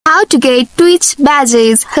to get Twitch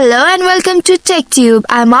badges. Hello and welcome to TechTube.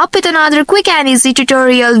 I'm up with another quick and easy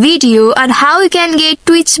tutorial video on how you can get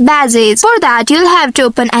Twitch badges. For that, you'll have to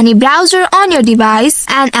open any browser on your device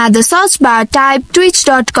and at the search bar type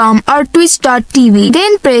twitch.com or twitch.tv.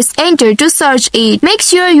 Then press enter to search it. Make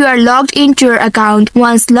sure you are logged into your account.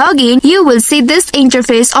 Once logged in, you will see this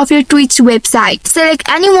interface of your Twitch website. Select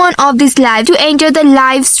any one of these live to enter the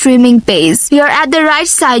live streaming page. Here at the right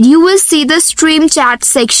side, you will see the stream chat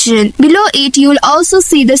section. Below it, you will also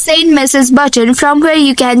see the send message button from where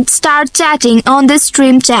you can start chatting on the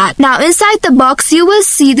stream chat. Now inside the box, you will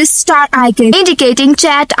see the star icon indicating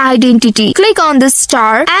chat identity. Click on the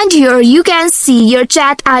star and here you can see your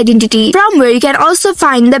chat identity, from where you can also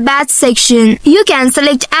find the badge section. You can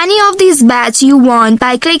select any of these badges you want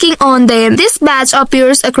by clicking on them. This badge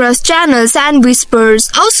appears across channels and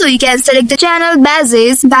whispers. Also, you can select the channel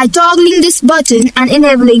badges by toggling this button and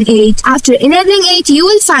enabling it. After enabling it, you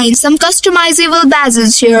will find some customizable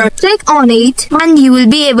badges here. Click on it and you will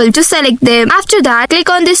be able to select them. After that, click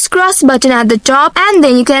on this cross button at the top and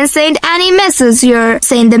then you can send any message here.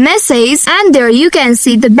 Send the message and there you can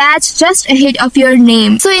see the badge just ahead of your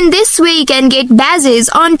name. So in this way, you can get badges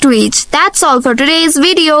on Twitch. That's all for today's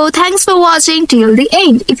video. Thanks for watching till the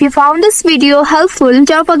end. If you found this video helpful,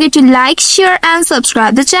 don't forget to like, share and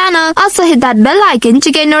subscribe the channel. Also hit that bell icon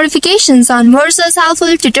to get notifications on more such helpful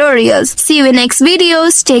tutorials. See you in next video.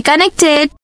 Stay connected.